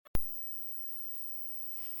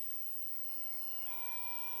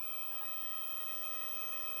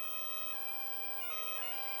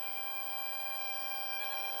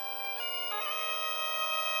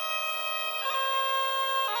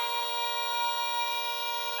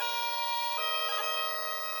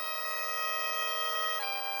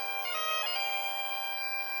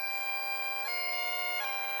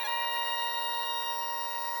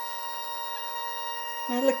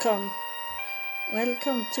Welcome.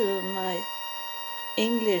 Welcome to my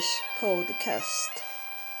English podcast.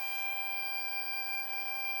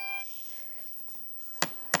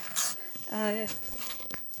 I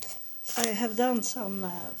I have done some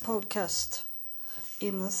podcast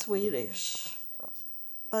in Swedish,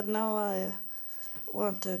 but now I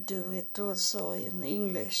want to do it also in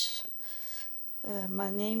English.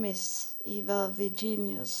 My name is Eva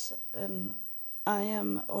Virginius, and I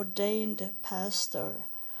am ordained pastor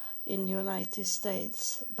in the United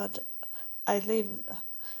States, but I live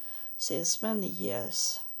since many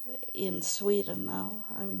years in Sweden now.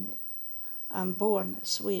 I'm born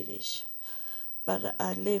Swedish, but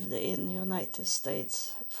I lived in the United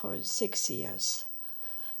States for 6 years,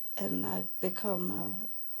 and I become an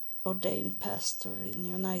ordained pastor in the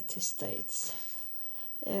United States.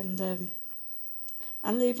 And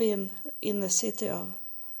I live in the city of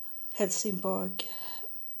Helsingborg,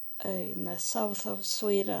 in the south of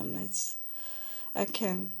Sweden. I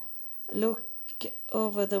can look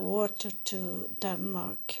over the water to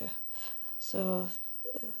Denmark. So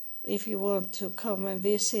if you want to come and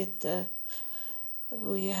visit,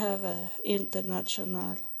 we have an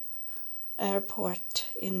international airport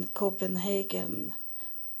in Copenhagen.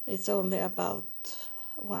 It's only about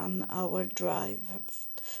 1 hour drive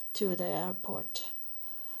to the airport.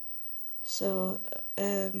 So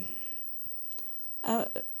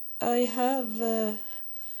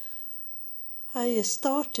I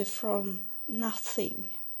started from nothing.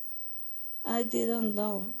 I didn't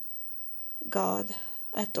know God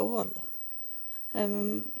at all.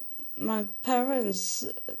 My parents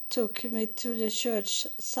took me to the church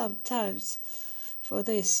sometimes for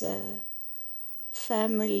these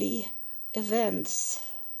family events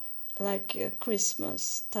like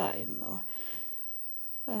Christmas time, or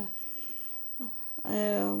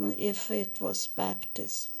if it was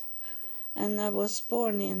baptism. And I was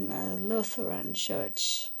born in a Lutheran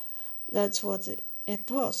church. That's what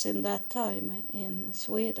it was in that time in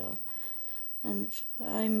Sweden. And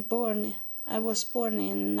I was born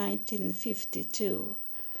in 1952,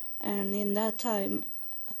 and in that time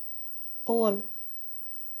all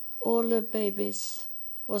the babies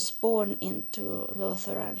was born into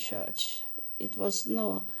Lutheran church. It was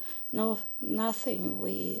nothing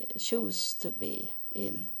we choose to be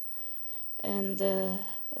in. And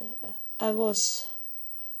I was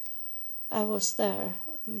there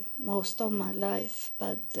most of my life,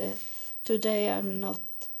 but today I'm not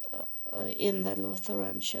in the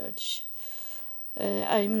Lutheran church.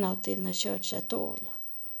 I'm not in the church at all.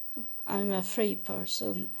 I'm a free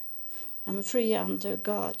person. I'm free under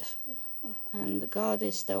God, and God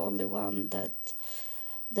is the only one that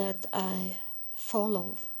I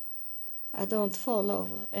follow. I don't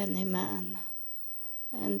follow any man.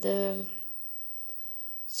 And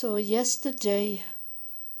so yesterday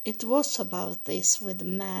it was about this with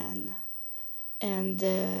man, and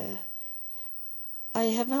I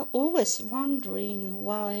have always wondering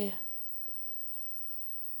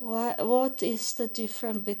what is the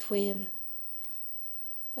difference between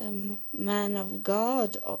man of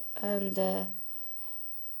God and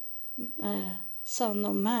son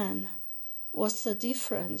of man. What's the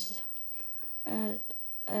difference? And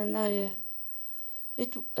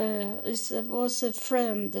it was a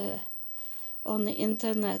friend on the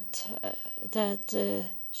internet that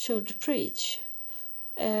should preach,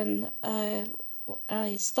 and I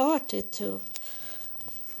started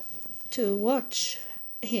to watch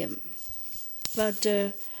him, but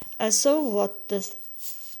I saw what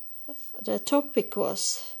the topic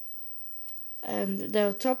was, and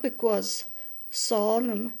the topic was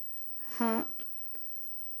Psalm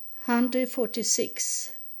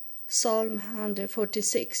 146. Psalm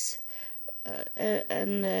 146,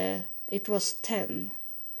 and it was 10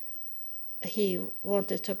 he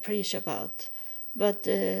wanted to preach about. But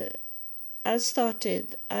I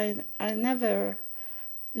never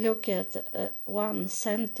look at one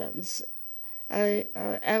sentence. I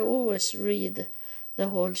always read the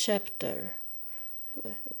whole chapter,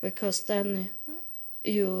 because then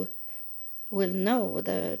you will know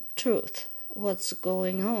the truth, what's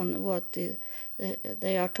going on, what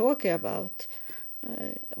they are talking about.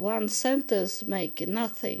 One sentence make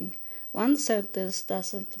nothing. One sentence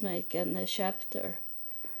doesn't make any chapter.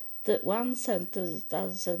 The one sentence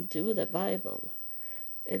doesn't do the Bible.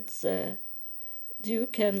 It's you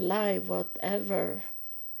can lie whatever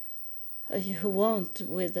you want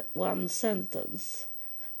with one sentence,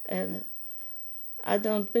 and I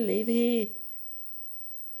don't believe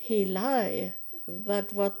he lied,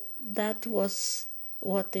 but that was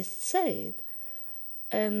what it said,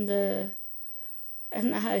 and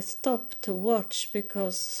I stopped to watch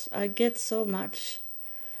because I get so much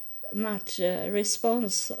much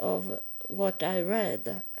response of what I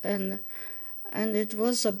read, and it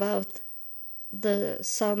was about the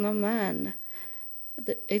Son of Man.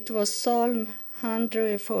 It was Psalm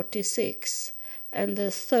 146, and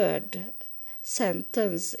the third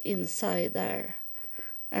sentence inside there,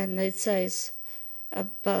 and it says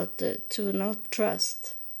about to not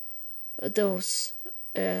trust those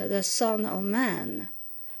the Son of Man,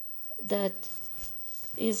 that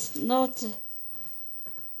is not.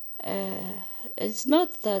 It's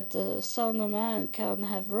not that the Son of Man can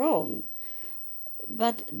have wrong,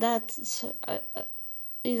 but that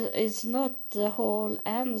is not the whole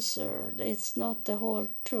answer. It's not the whole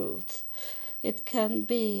truth. It can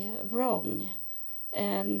be wrong,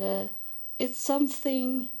 and it's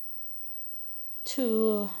something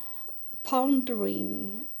to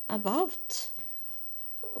pondering about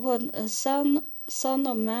what a son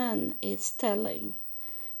of Man is telling.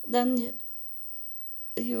 Then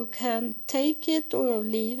you can take it or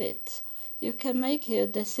leave it. You can make a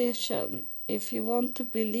decision if you want to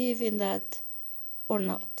believe in that or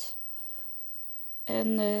not.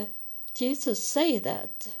 And Jesus say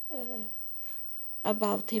that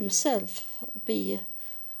about himself, be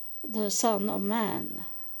the Son of Man.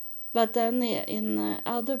 But then in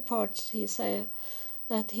other parts he say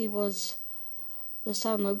that he was the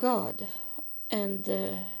Son of God, and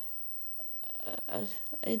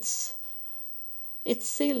it's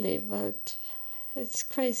silly, but it's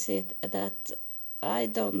crazy that I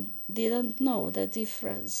didn't know the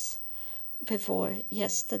difference before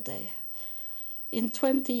yesterday. In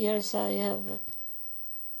 20 years I have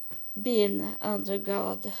been under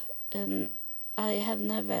God, and I have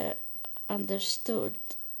never understood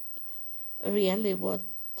really what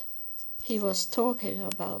he was talking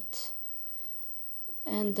about.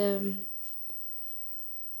 And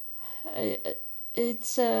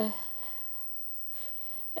it's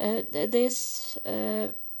this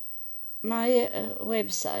my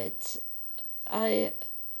website, I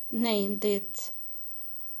named it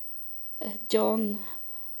John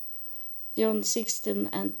 16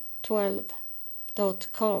 and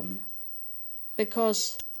 12.com,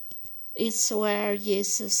 because it's where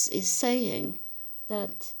Jesus is saying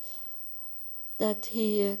that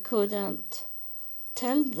he couldn't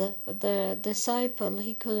tell the disciple,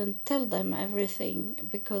 he couldn't tell them everything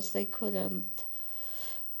because they couldn't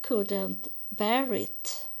bear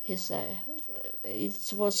it. He said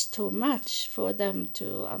it was too much for them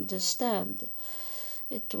to understand.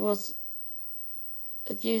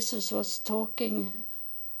 Jesus was talking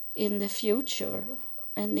in the future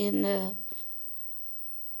and in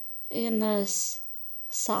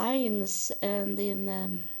science and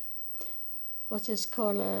in what is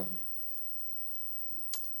called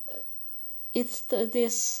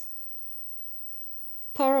this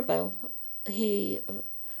parable he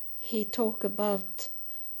talked about,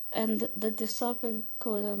 and the disciple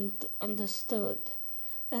couldn't understood,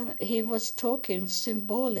 and he was talking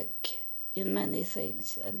symbolic in many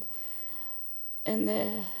things, and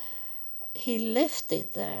he left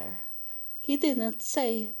it there. He didn't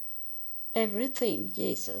say everything,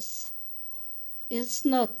 Jesus. It's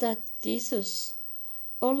not that Jesus,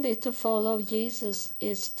 only to follow Jesus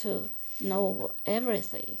is to know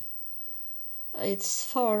everything. It's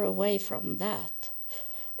far away from that.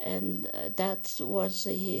 And that's what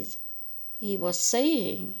he was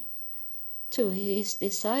saying to his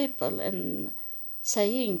disciple and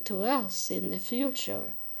saying to us in the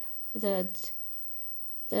future, that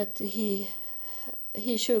he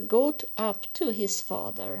should go up to his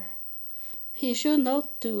Father. He should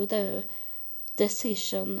not do the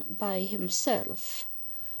decision by himself.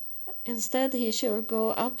 Instead, he should go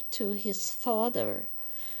up to his Father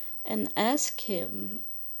and ask him.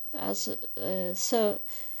 So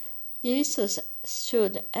Jesus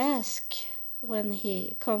should ask when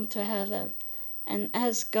he come to heaven, and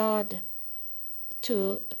ask God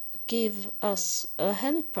to give us a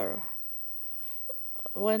helper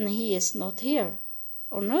when he is not here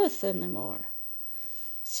on earth anymore.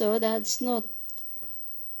 So that's not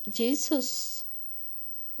Jesus.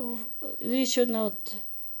 We should not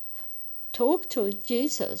talk to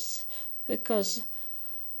Jesus, because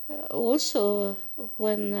also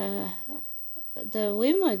when the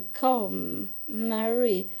women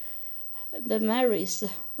Marys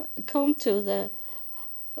come to the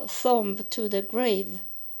tomb, to the grave,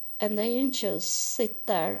 and the angels sit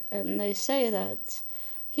there and they say that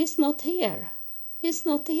he's not here,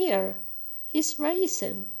 he's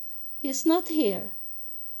risen, he's not here.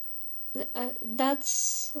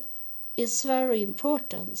 That's is very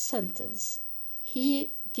important sentence.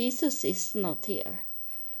 Jesus is not here.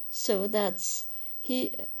 So that's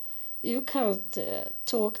You can't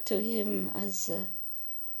talk to him as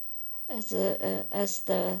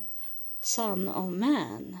the Son of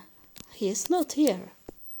Man. He is not here.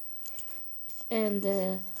 And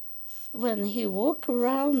when he walked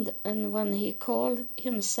around and when he called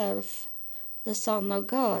himself the Son of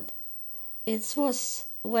God, it was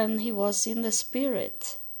when he was in the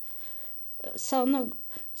Spirit. Son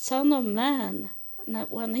of Man. Now,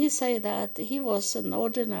 when he said that, he was an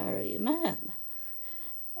ordinary man.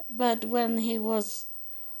 But when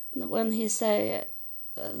he said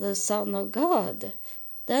the Son of God,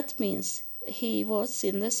 that means he was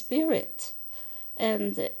in the Spirit.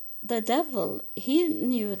 And the devil, he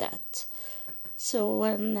knew that. So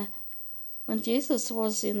when Jesus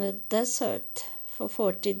was in the desert for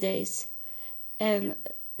 40 days, and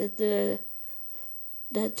the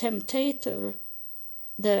tempter,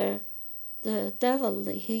 the devil,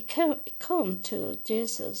 he came to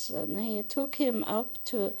Jesus, and he took him up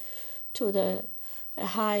to the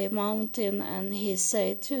high mountain, and he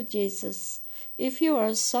said to Jesus, "If you are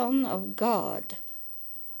a son of God,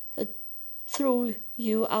 throw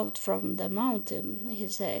you out from the mountain," he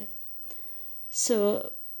said.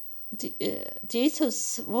 So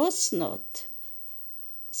Jesus was not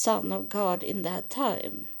Son of God in that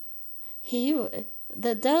time.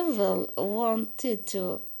 The devil wanted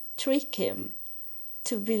to trick him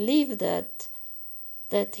to believe that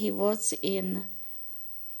he was in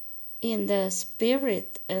the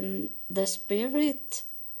Spirit, and the Spirit,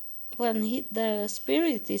 when the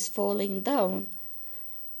Spirit is falling down,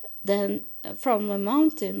 then from a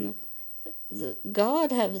mountain,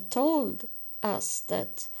 God have told us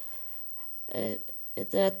that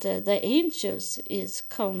the angels is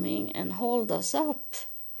coming and hold us up,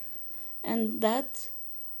 and that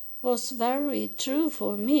was very true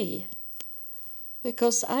for me,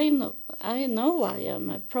 because I know I am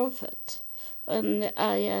a prophet, and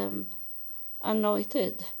I am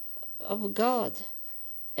anointed of God.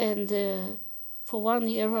 And for 1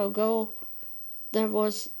 year ago, I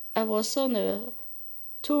was on a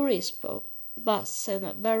tourist bus, and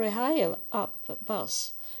a very high up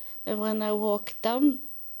bus. And when I walked down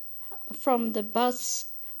from the bus,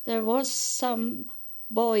 there was some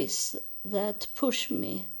boys that pushed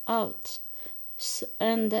me out.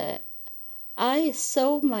 And I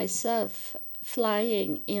saw myself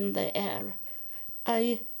flying in the air.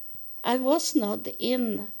 I was not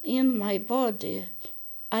in my body.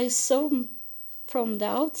 I saw from the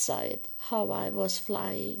outside how I was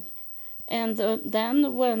flying. And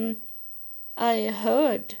then when I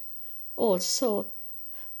heard also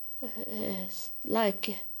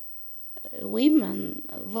like women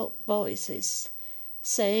voices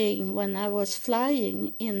saying, when I was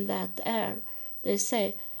flying in that air, they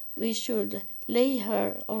say, we should lay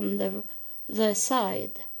her on the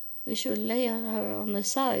side. We should lay her on the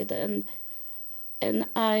side, and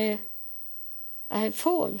I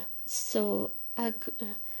fall. So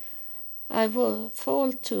I will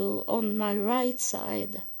fall to on my right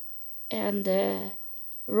side, and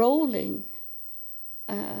rolling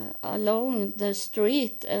along the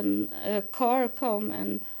street, and a car come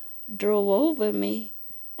and drove over me.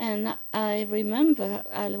 And I remember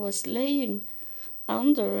I was laying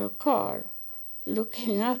under a car,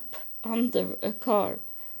 looking up under a car,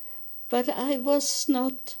 but I was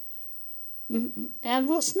not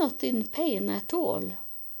in pain at all.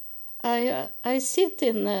 I sit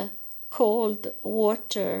in a cold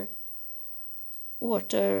water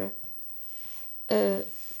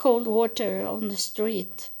on the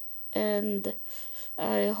street, and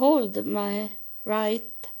I hold my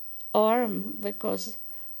right arm because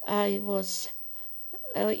I was,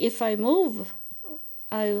 if I move,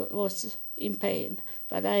 I was in pain,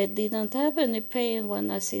 but I didn't have any pain when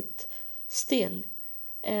I sit still,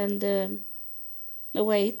 and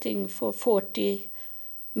waiting for 40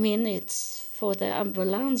 minutes for the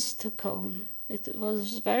ambulance to come. It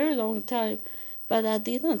was a very long time, but I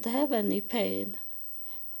didn't have any pain.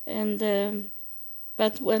 And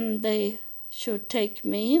but when they should take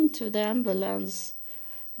me into the ambulance,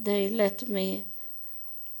 they let me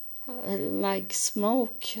like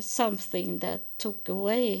smoke something that took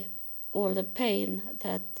away all the pain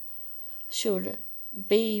that should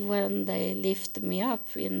be when they lift me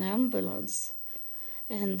up in the ambulance.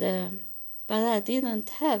 And but I didn't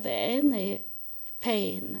have any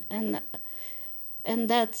pain, and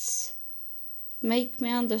that's make me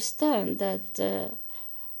understand that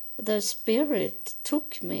the Spirit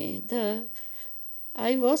took me.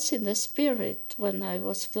 I was in the Spirit when I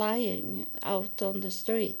was flying out on the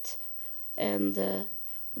street, and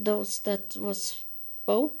those that was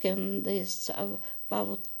spoken this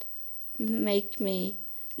about make me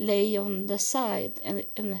lay on the side, and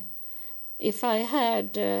if I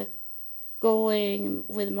had going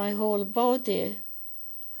with my whole body,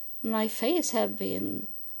 my face had been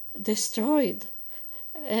destroyed,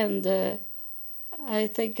 and I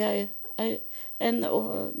think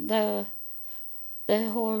the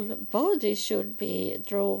whole body should be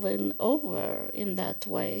driven over in that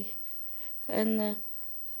way, and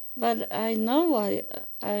but I know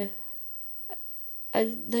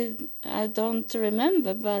I don't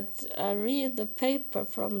remember, but I read the paper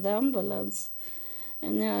from the ambulance,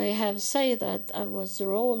 and I have said that I was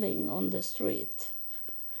rolling on the street.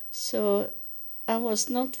 So I was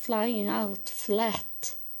not flying out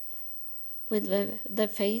flat with the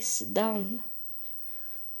face down.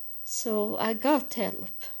 So I got help,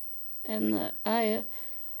 and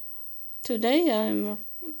today I'm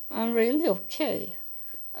really okay.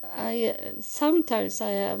 Sometimes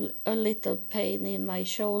I have a little pain in my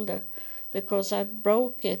shoulder because I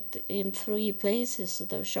broke it in 3 places,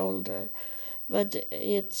 the shoulder, but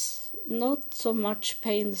it's not so much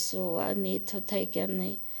pain, so I need to take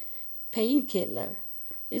any painkiller.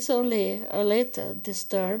 It's only a little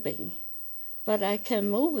disturbing, but I can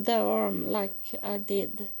move the arm like I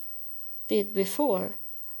did before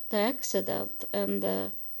the accident,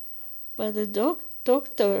 and but the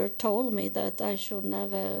doctor told me that I should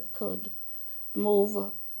never could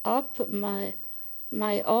move up my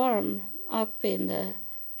arm up in the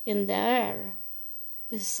air.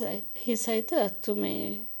 He said that to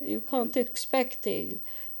me. You can't expect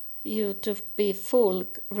you to be full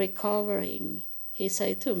recovering, he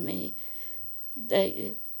said to me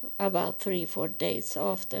about 3-4 days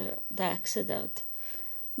after the accident.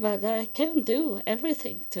 But I can do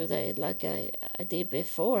everything today like I did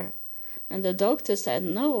before. And the doctor said,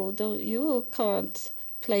 no, you can't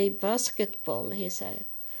play basketball, he said.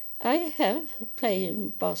 I have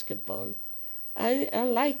played basketball. I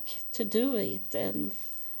like to do it, and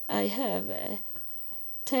I have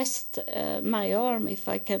test my arm if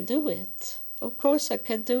I can do it. Of course I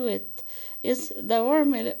can do it. The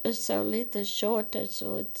arm is a little shorter,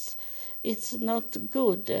 so it's not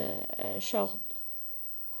good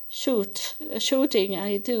shooting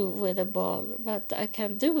I do with a ball, but I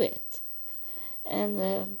can do it. And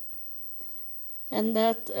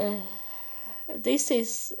that this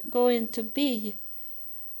is going to be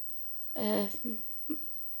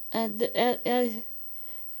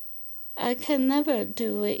I can never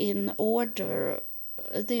do in order.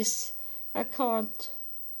 This I can't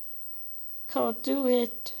do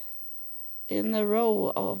it in a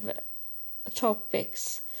row of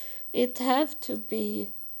topics. It have to be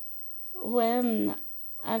when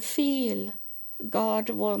I feel God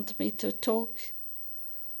wants me to talk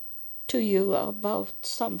to you about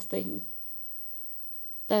something,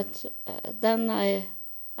 that then I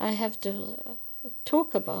have to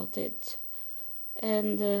talk about it.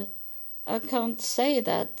 And I can't say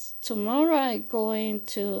that tomorrow I'm going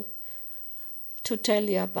to tell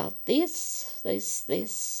you about this.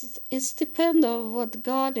 It depends on what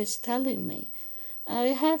God is telling me. I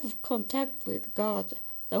have contact with God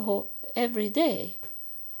every day.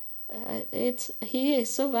 He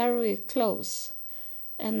is so very close,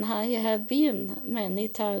 and I have been many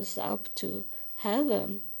times up to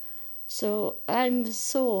heaven. So I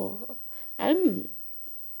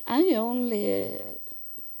only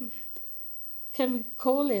can we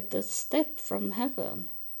call it a step from heaven.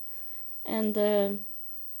 And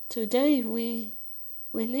today we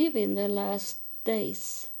live in the last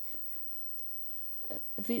days.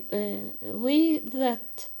 We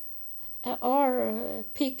that are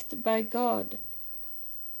picked by God,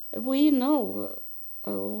 we know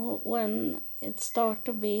when it starts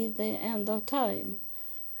to be the end of time,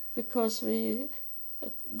 because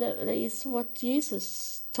that is what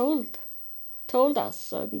Jesus told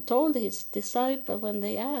us and told his disciples when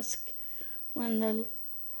they asked when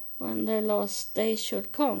the last day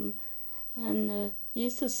should come. And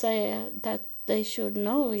Jesus said that they should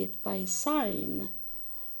know it by sign,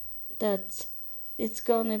 that it's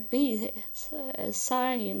going to be a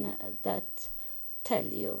sign that tell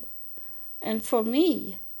you. And for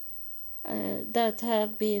me, that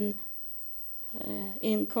have been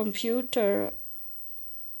in computer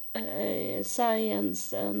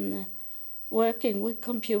science and working with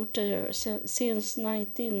computers since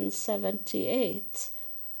 1978,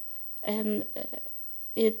 and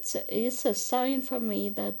it is a sign for me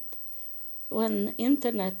that when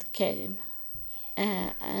internet came,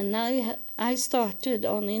 and I started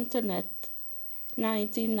on internet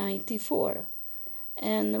 1994,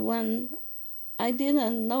 and when I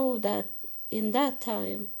didn't know that in that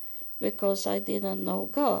time, because I didn't know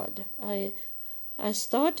God. I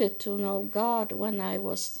started to know God when I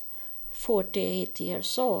was 48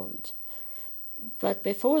 years old, But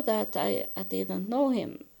before that, I didn't know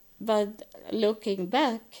him. But looking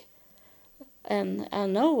back, and I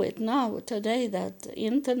know it now today that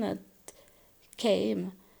internet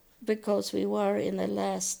came because we were in the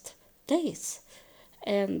last days,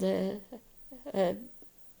 and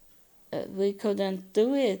we couldn't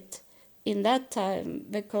do it in that time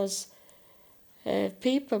because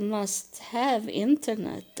people must have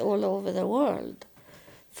internet all over the world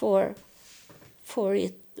for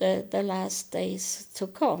it the last days to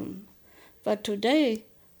come. But today,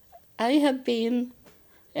 I have been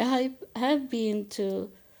to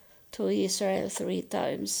Israel 3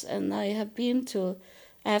 times, and I have been to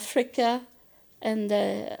Africa, and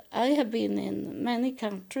I have been in many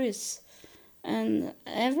countries, and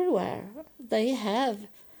everywhere they have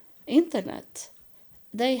internet.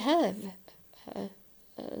 They have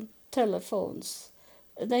telephones.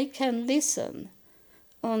 They can listen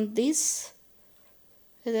on this.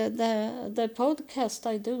 The podcast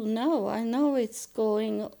I do now, I know it's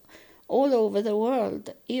going all over the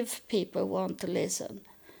world if people want to listen.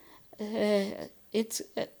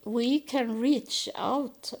 We can reach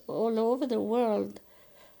out all over the world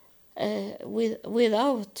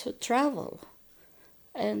without travel,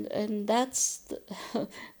 and that's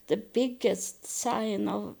the biggest sign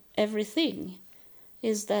of everything,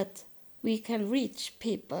 is that we can reach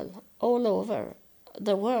people all over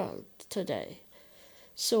the world today.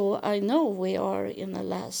 So I know we are in the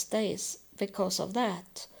last days because of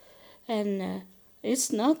that. And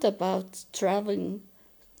it's not about traveling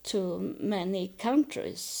to many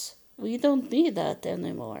countries. We don't need that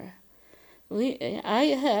anymore.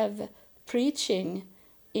 I have preaching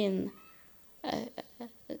in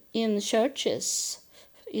churches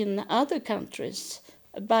in other countries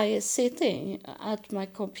by sitting at my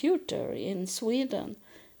computer in Sweden,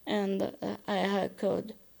 and I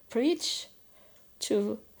could preach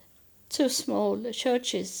to small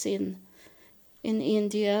churches in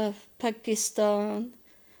India, Pakistan,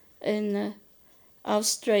 in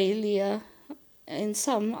Australia, in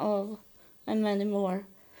some of and many more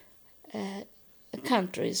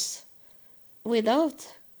countries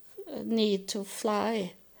without need to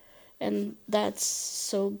fly. And that's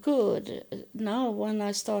so good now when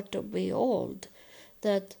I start to be old,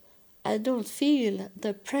 that I don't feel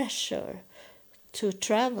the pressure to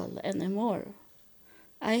travel anymore.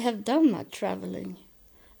 I have done my traveling.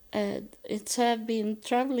 It's have been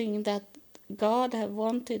traveling that God have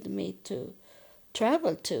wanted me to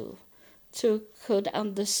travel to could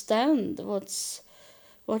understand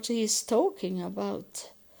what He's talking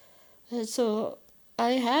about. So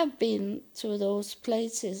I have been to those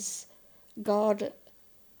places God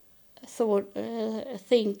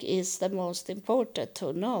think is the most important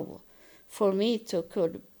to know, for me to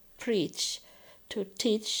could preach, to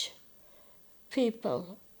teach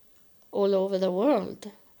people all over the world.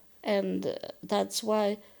 And that's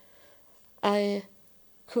why I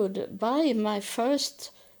could buy my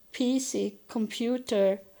first PC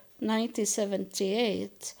computer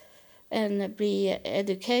 1978 and be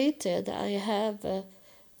educated. I have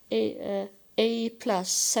A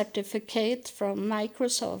plus certificate from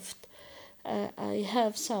Microsoft. I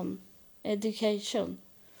have some education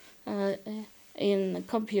in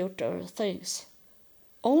computer things,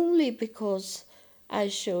 only because I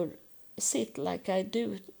should sit like I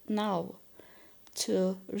do now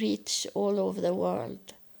to reach all over the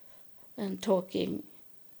world and talking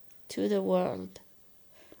to the world.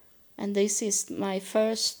 And this is my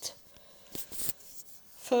first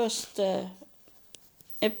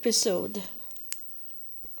episode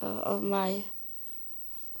of my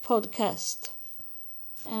podcast,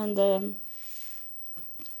 and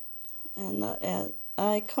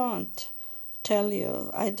I can't tell you.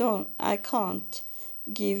 I can't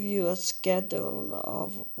give you a schedule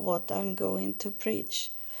of what I'm going to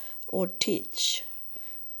preach or teach,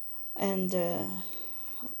 and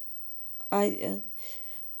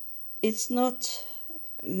it's not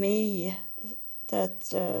me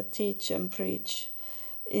that teach and preach.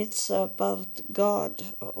 It's about God,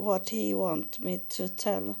 what He wants me to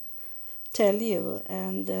tell you.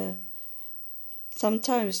 And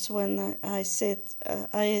sometimes when I sit,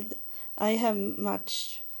 I have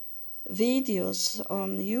much videos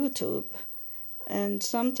on YouTube, and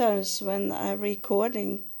sometimes when I'm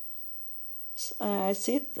recording, I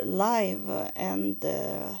sit live and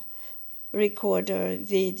record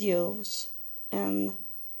videos, and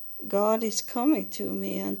God is coming to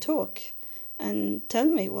me and talk and tell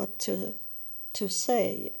me what to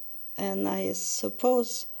say, and I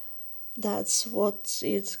suppose that's what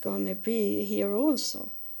it's going to be here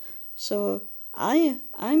also. So I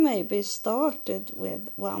maybe started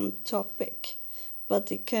with one topic,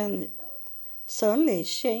 but it can suddenly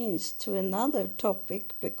change to another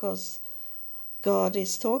topic because God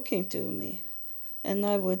is talking to me, and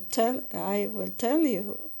I will tell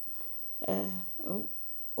you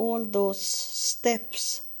all those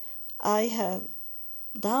steps I have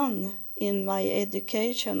done in my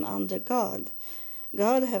education under God.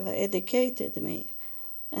 God have educated me,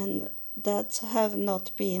 and that have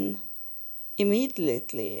not been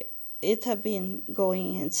immediately. It have been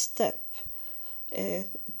going in step.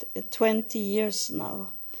 20 years now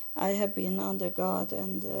I have been under God,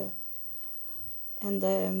 and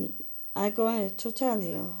I'm going to tell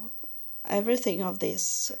you everything of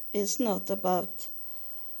this is not about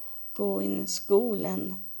going to school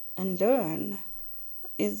and learn.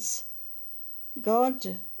 It's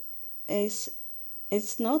God is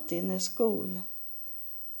it's not in a school.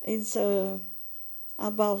 It's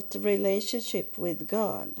about relationship with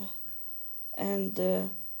God, and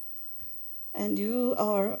you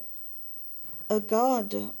are a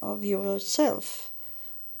God of yourself.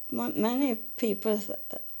 Many people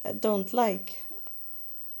don't like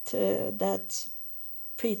that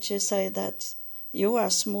preachers say that you are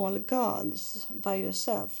small gods by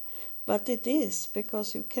yourself, but it is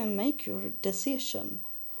because you can make your decision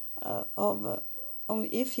of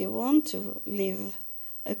if you want to live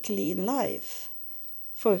a clean life,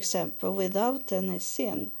 for example, without any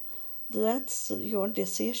sin. That's your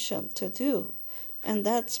decision to do, and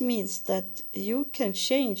that means that you can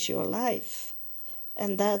change your life,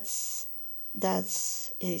 and that's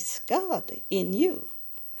is God in you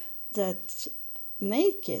that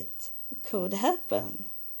make it could happen.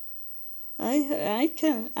 I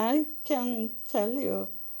can tell you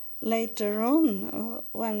later on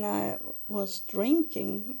when I was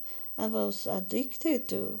drinking, I was addicted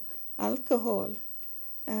to alcohol,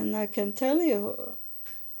 and I can tell you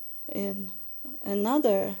in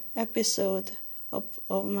another episode of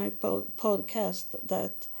my podcast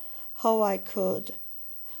that how I could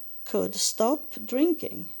stop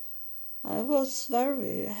drinking. I was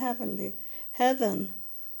very heavy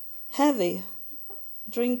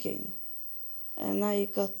drinking, and I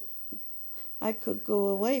could go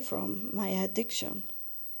away from my addiction.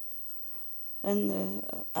 And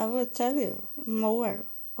I will tell you more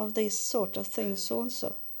of these sort of things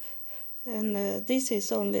also. And this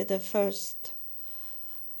is only the first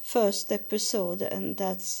episode, and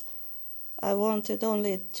that's I wanted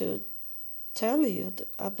only to tell you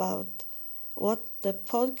about what the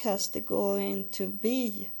podcast is going to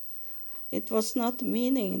be. It was not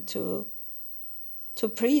meaning to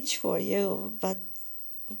preach for you, but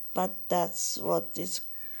that's what is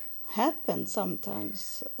happened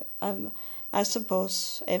sometimes. I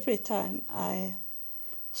suppose every time I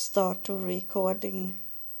start to recording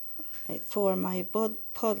for my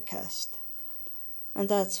podcast, and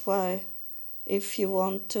that's why if you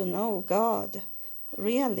want to know God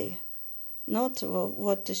really, not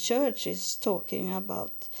what the church is talking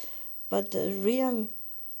about, but a real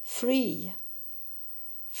free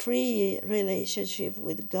relationship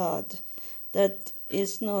with God that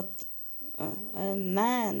is not a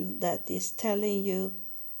man that is telling you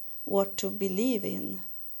what to believe in,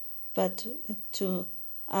 but to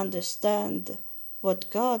understand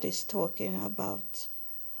what God is talking about.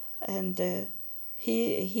 And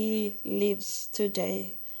he lives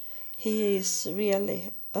today. He is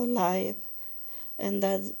really alive, and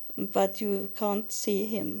but you can't see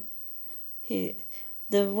him.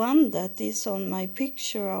 The one that is on my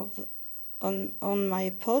picture on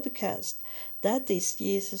my podcast, that is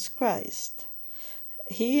Jesus Christ.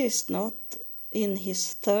 He is not in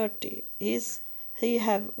his 30s. He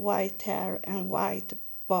have white hair and white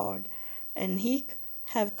beard, and he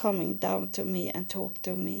have coming down to me and talk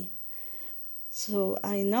to me. So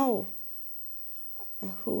I know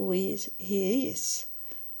who he is,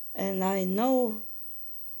 and I know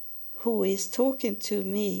who is talking to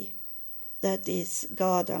me. That is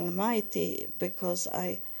God Almighty, because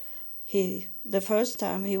the first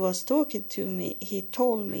time he was talking to me, he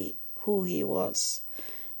told me who he was.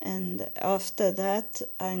 And after that,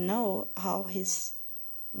 I know how his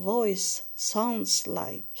voice sounds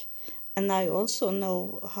like. And I also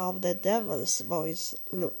know how the devil's voice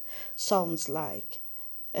sounds like.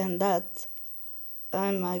 And that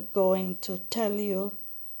I'm going to tell you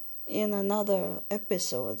in another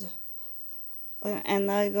episode.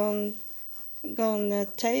 And I'm gonna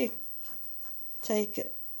take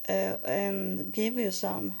and give you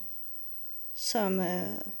some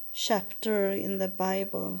chapter in the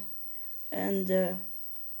Bible, and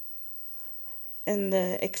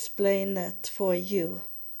explain that for you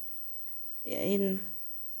in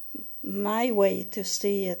my way to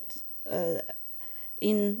see it,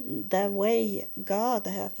 in the way God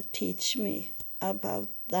have teach me. about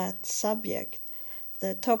that subject.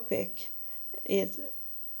 The topic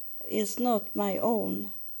is not my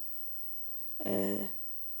own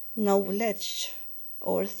knowledge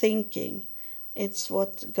or thinking. It's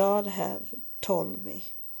what God have told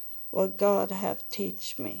me, what God have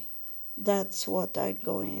teach me. That's what I'm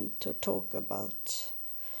going to talk about.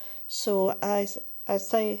 So I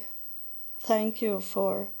say thank you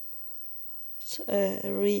for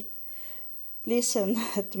listen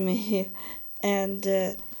at me, and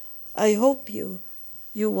I hope you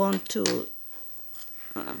want to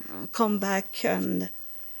come back and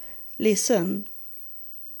listen.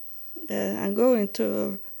 I'm going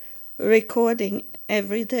to recording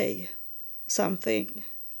every day something,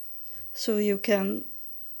 so you can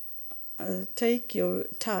take your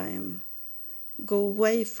time, go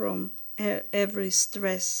away from every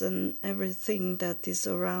stress and everything that is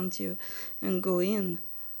around you, and go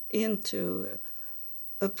into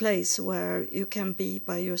a place where you can be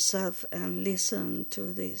by yourself and listen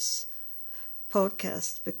to this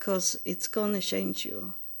podcast, because it's going to change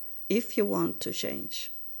you. If you want to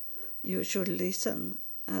change, you should listen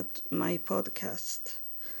at my podcast.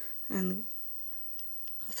 And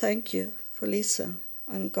thank you for listening,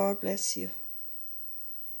 and God bless you.